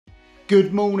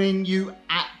Good morning, you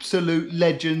absolute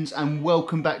legends, and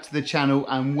welcome back to the channel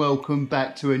and welcome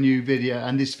back to a new video.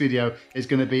 And this video is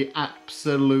going to be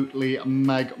absolutely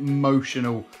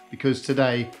mag-motional because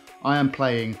today I am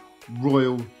playing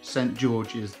Royal St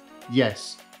George's.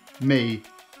 Yes, me,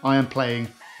 I am playing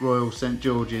Royal St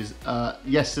George's.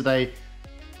 Yesterday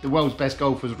the world's best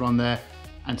golfers were on there,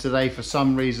 and today for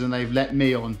some reason they've let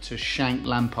me on to shank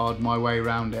Lampard my way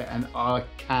around it, and I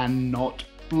cannot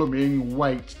blooming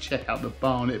wait to check out the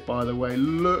Barnet. By the way,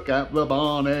 look at the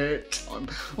Barnet.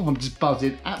 I'm just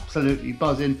buzzing, absolutely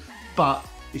buzzing. But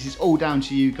this is all down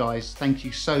to you guys. Thank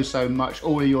you so much.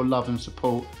 All of your love and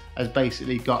support has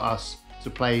basically got us to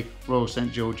play Royal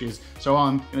St George's. So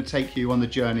I'm going to take you on the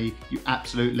journey, you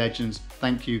absolute legends.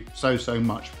 Thank you so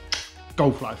much.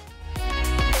 Golf life.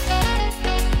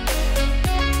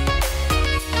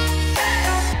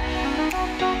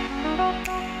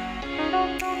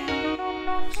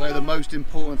 So the most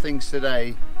important things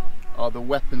today are the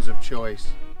weapons of choice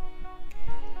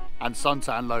and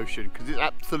suntan lotion, because it's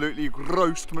absolutely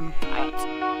grossman pat.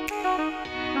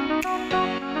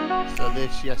 So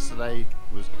this yesterday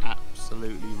was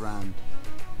absolutely rammed.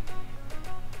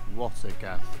 What a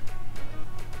gaff.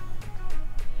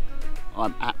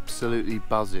 I'm absolutely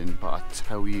buzzing, but I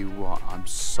tell you what, I'm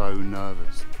so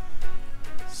nervous.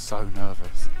 So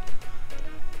nervous.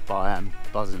 But I am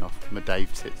buzzing off my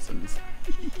Dave Titsons.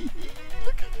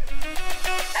 Look at it.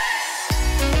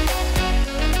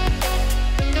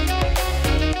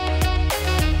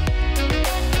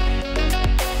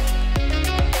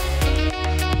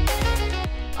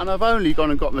 And I've only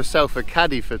gone and got myself a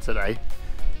caddy for today.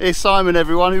 Here's Simon,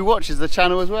 everyone who watches the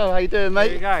channel as well. How you doing, mate?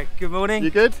 There you go. Good morning.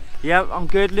 You good? Yeah, I'm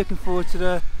good. Looking forward to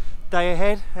the day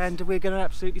ahead, and we're going to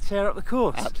absolutely tear up the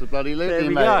course. Absolutely, there we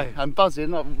mate. Go. I'm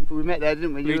buzzing. We met there,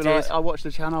 didn't we? We You did. And I watched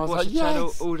the channel. I was Watch like, the channel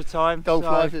yes! all the time. Golf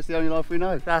life, it's the only life we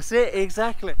know. That's it,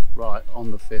 exactly. Right,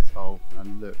 on the fifth hole,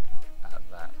 and look at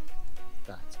that.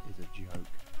 That is a joke.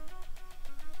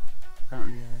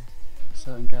 Apparently, a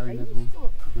certain Gary Neville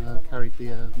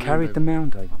carried the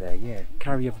mound over there, yeah.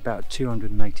 Carry of about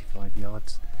 285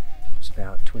 yards. It was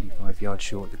about 25 yards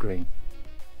short of the green.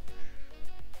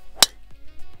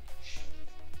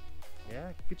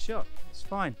 Yeah, good shot. It's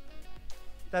fine.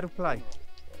 That'll play.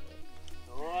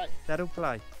 All right. That'll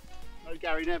play. No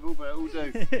Gary Neville, but it'll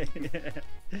do.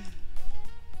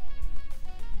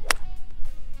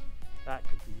 That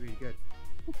could be really good.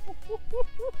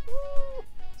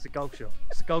 It's a golf shot.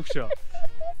 It's a golf shot.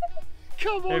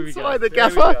 Come There on, we go. Ty the There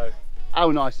we gaffer. go. How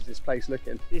nice is this place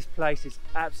looking? This place is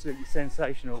absolutely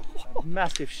sensational. A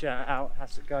massive shout out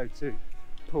has to go to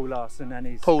Paul Larson and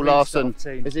his Paul Larson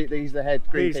team. He's the head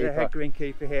greenkeeper? He's the head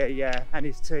greenkeeper here, yeah, and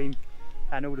his team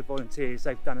and all the volunteers.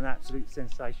 They've done an absolute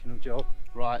sensational job.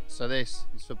 Right, so this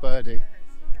is for birdie.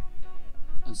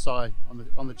 And Si,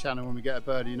 on the channel, when we get a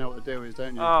birdie, you know what the deal is,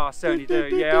 don't you? Oh, I certainly do.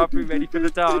 Yeah, I'll be ready for the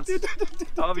dance.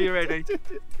 I'll be ready. It's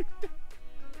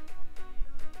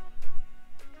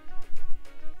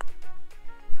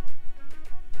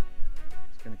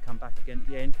going to come back again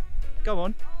at the end. Go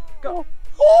on. Go on.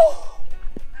 Oh!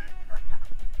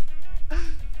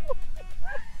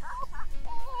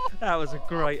 That was a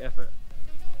great effort.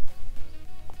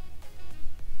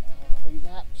 Oh, he's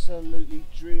absolutely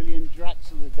Julian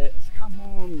Draxler with it. Come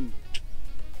on.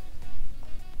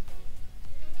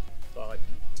 Right.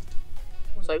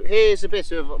 So here's a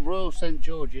bit of Royal St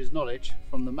George's knowledge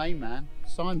from the main man,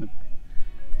 Simon.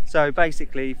 So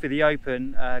basically for the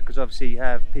Open, because obviously you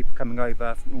have people coming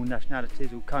over from all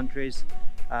nationalities, all countries,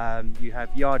 you have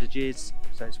yardages,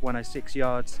 so it's 106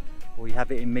 yards, or you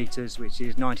have it in metres, which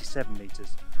is 97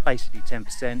 metres. Basically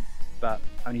 10%, but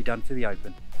only done for the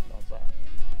Open. Love that.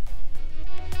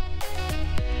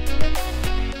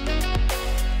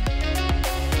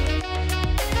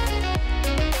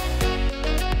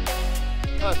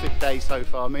 Perfect day so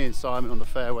far, me and Simon on the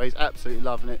fairways, absolutely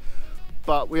loving it.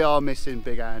 But we are missing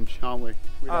Big Ange, aren't we?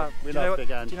 We love Big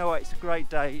Ange. Do you know what? It's a great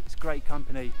day, it's great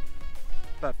company,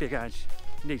 but Big Ange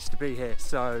needs to be here,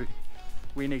 so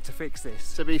we need to fix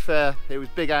this. To be fair, it was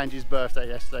Big Ange's birthday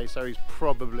yesterday, so he's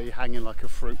probably hanging like a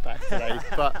fruit bat today.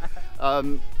 But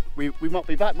we might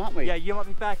be back, mightn't we? Yeah, you might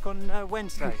be back on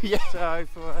Wednesday. Yeah. So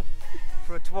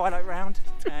for a twilight round,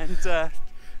 and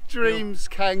dreams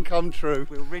can come true.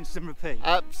 We'll rinse and repeat.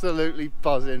 Absolutely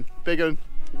buzzing. Big Un,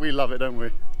 we love it, don't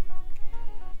we?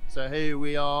 So here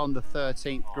we are on the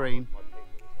 13th green,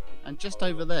 and just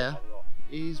over there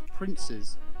is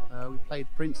Prince's. We played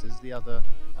Prince's the other.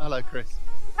 Hello, Chris.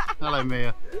 Hello,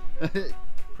 Mia.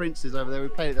 Prince's over there. We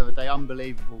played it the other day.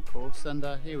 Unbelievable course, and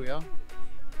here we are,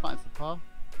 fighting for par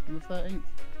on the 13th.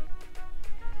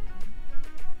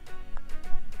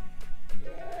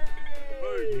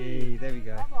 Hey, there we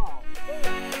go.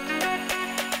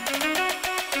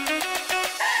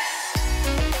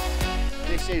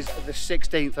 This is the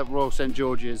 16th at Royal St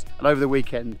George's, and over the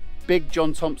weekend, Big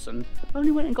John Thompson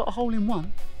only went and got a hole in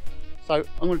one. So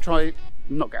I'm going to try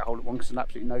not get a hole in one because there's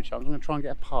absolutely no chance. I'm going to try and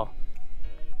get a par.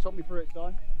 Talk me through it, Si.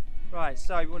 Right,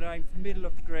 so we want to aim for the middle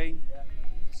of the green. Yeah.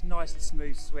 It's nice and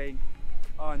smooth swing.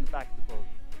 Eye on the back of the ball.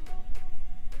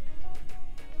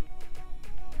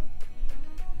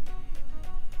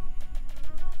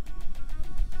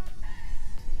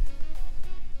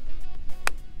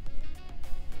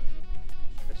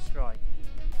 Good strike.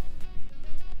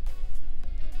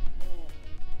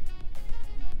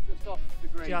 Just off the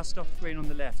green. Just off the green on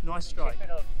the left. Nice strike. Keep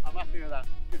it up. I'm happy with that.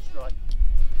 Good strike.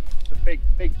 The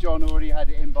big John already had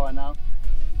it in by now.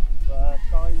 But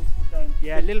Si was going.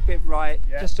 Yeah, a little bit right,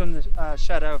 Yeah. just on the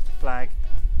shadow of the flag.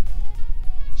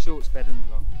 Short's better than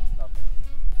long. Lovely.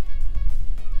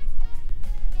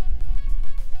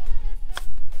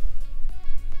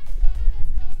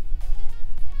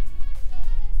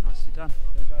 Nicely done.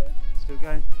 Still going. Still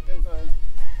going. Still going.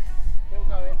 Still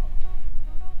going.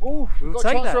 Oh, we'll Got a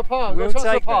take chance that. for a par. We'll Got a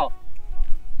chance take for a par. that.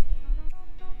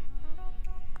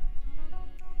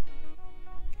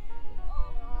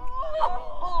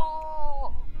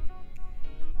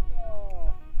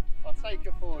 I'll take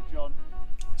a forward, John.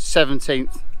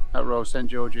 17th at Royal St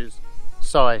George's.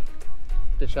 Si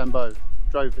DeChambeau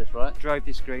drove this, right? Drove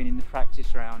this green in the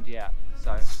practice round, yeah.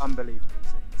 So unbelievable.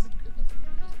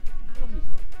 How long is it?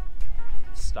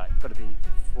 It's like got to be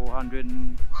 400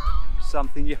 and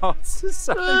something yards.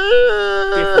 So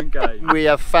different game. We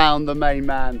have found the main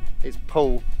man. It's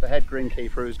Paul, the head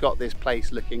greenkeeper, who's got this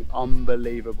place looking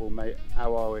unbelievable, mate.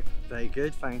 How are we? Very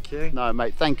good, thank you. No,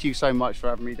 mate, thank you so much for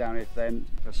having me down here today.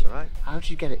 That's all right. How did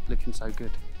you get it looking so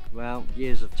good? Well,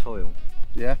 years of toil.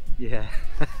 Yeah? Yeah.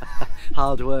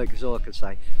 Hard work is all I can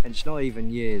say. And it's not even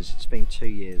years, it's been 2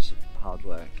 years of hard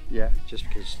work. Yeah. Just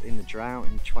because in the drought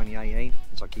in 2018,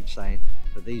 as I keep saying,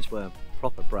 but these were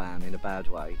proper brown in a bad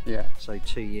way. Yeah. So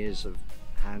 2 years of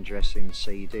hand dressing,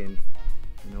 seeding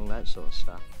and all that sort of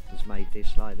stuff has made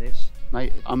this like this.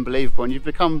 Mate, unbelievable. And you've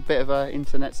become a bit of an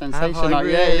internet sensation. Have I like,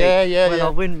 really? Yeah. Well, I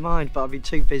wouldn't mind, but I'd be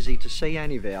too busy to see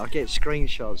any of it. I get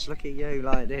screenshots. Look at you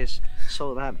like this.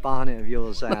 Sort that barnet of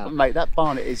yours out. Mate, that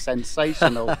barnet is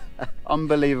sensational.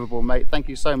 Unbelievable, mate. Thank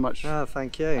you so much. Oh,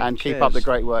 thank you. And keep Cheers. up the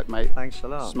great work, mate. Thanks a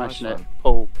lot. Smashing Nice it. one.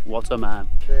 Paul, what a man.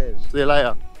 Cheers. See you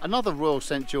later. Another Royal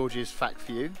St George's fact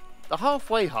for you. The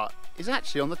halfway hut is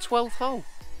actually on the 12th hole.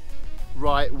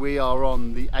 Right, we are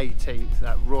on the 18th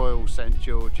at Royal St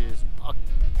George's. I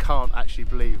can't actually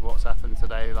believe what's happened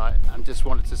today. And just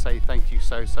wanted to say thank you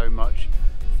so much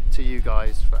to you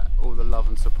guys for all the love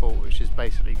and support, which has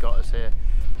basically got us here.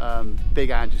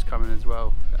 Big Andrew's coming as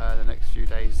well the next few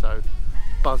days, so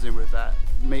buzzing with that.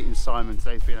 Meeting Simon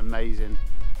today's been amazing.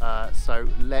 So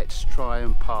let's try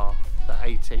and par the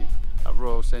 18th at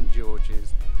Royal St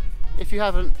George's. If you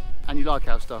haven't and you like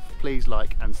our stuff, please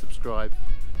like and subscribe.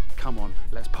 Come on,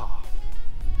 let's par.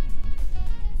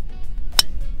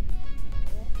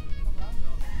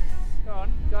 Go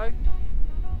on, go.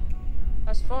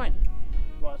 That's fine.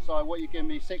 Right, so what you giving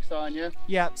me, 6 iron, yeah?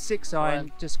 Yeah, 6 iron.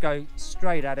 Right. Just go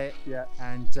straight at it. Yeah.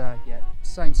 And yeah,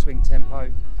 same swing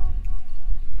tempo.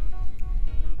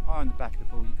 Eye on the back of the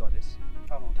ball. You got this.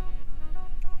 Come on.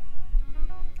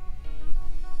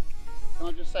 Can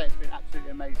I just say it's been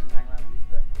absolutely amazing hanging around with you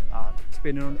today.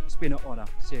 It's been an honour.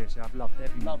 Seriously, I've loved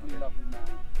every minute Lovely, of it. lovely man.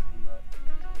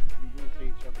 And we will see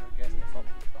each other again lots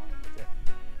of times. Yeah.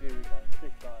 Here we go,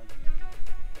 6 iron.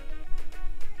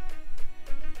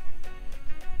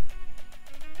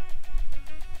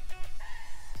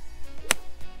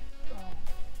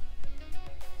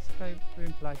 Let's go. We're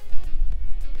in play.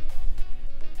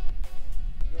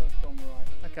 Just on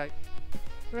right. Okay.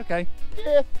 We're okay.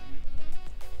 Yeah.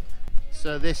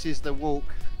 So this is the walk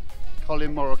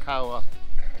Colin Morikawa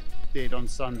did on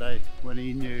Sunday when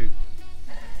he knew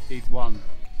he'd won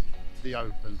the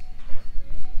Open.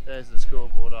 There's the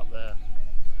scoreboard up there,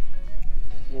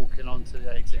 walking onto the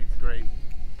 18th green.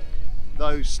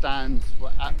 Those stands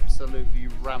were absolutely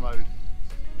rammed.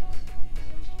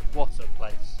 What a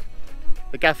place.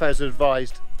 The gaffer has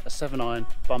advised a 7 iron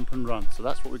bump and run, so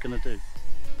that's what we're going to do.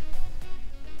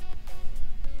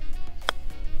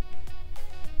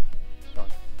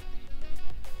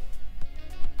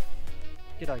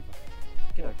 Get over.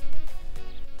 Get over.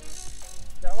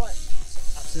 Is that right?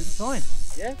 Absolutely fine.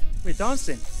 Yeah? We're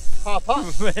dancing. Par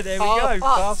putt. There we go.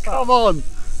 Par putt. Come on.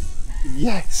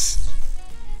 Yes.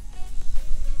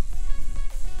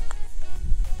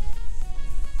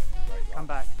 Come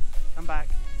back. Come back.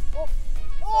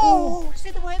 Oh,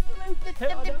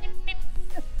 I know.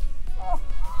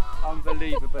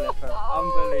 Unbelievable effort.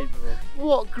 Unbelievable.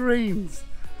 What greens?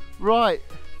 Right.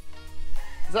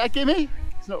 Is that a gimme?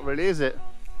 It's not really, is it?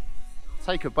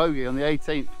 Take a bogey on the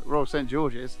 18th at Royal St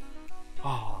George's.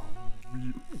 Oh.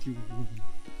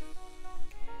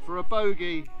 For a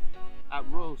bogey at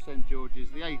Royal St George's,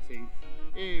 the 18th.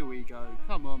 Here we go.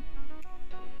 Come on.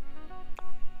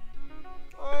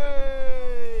 Hey!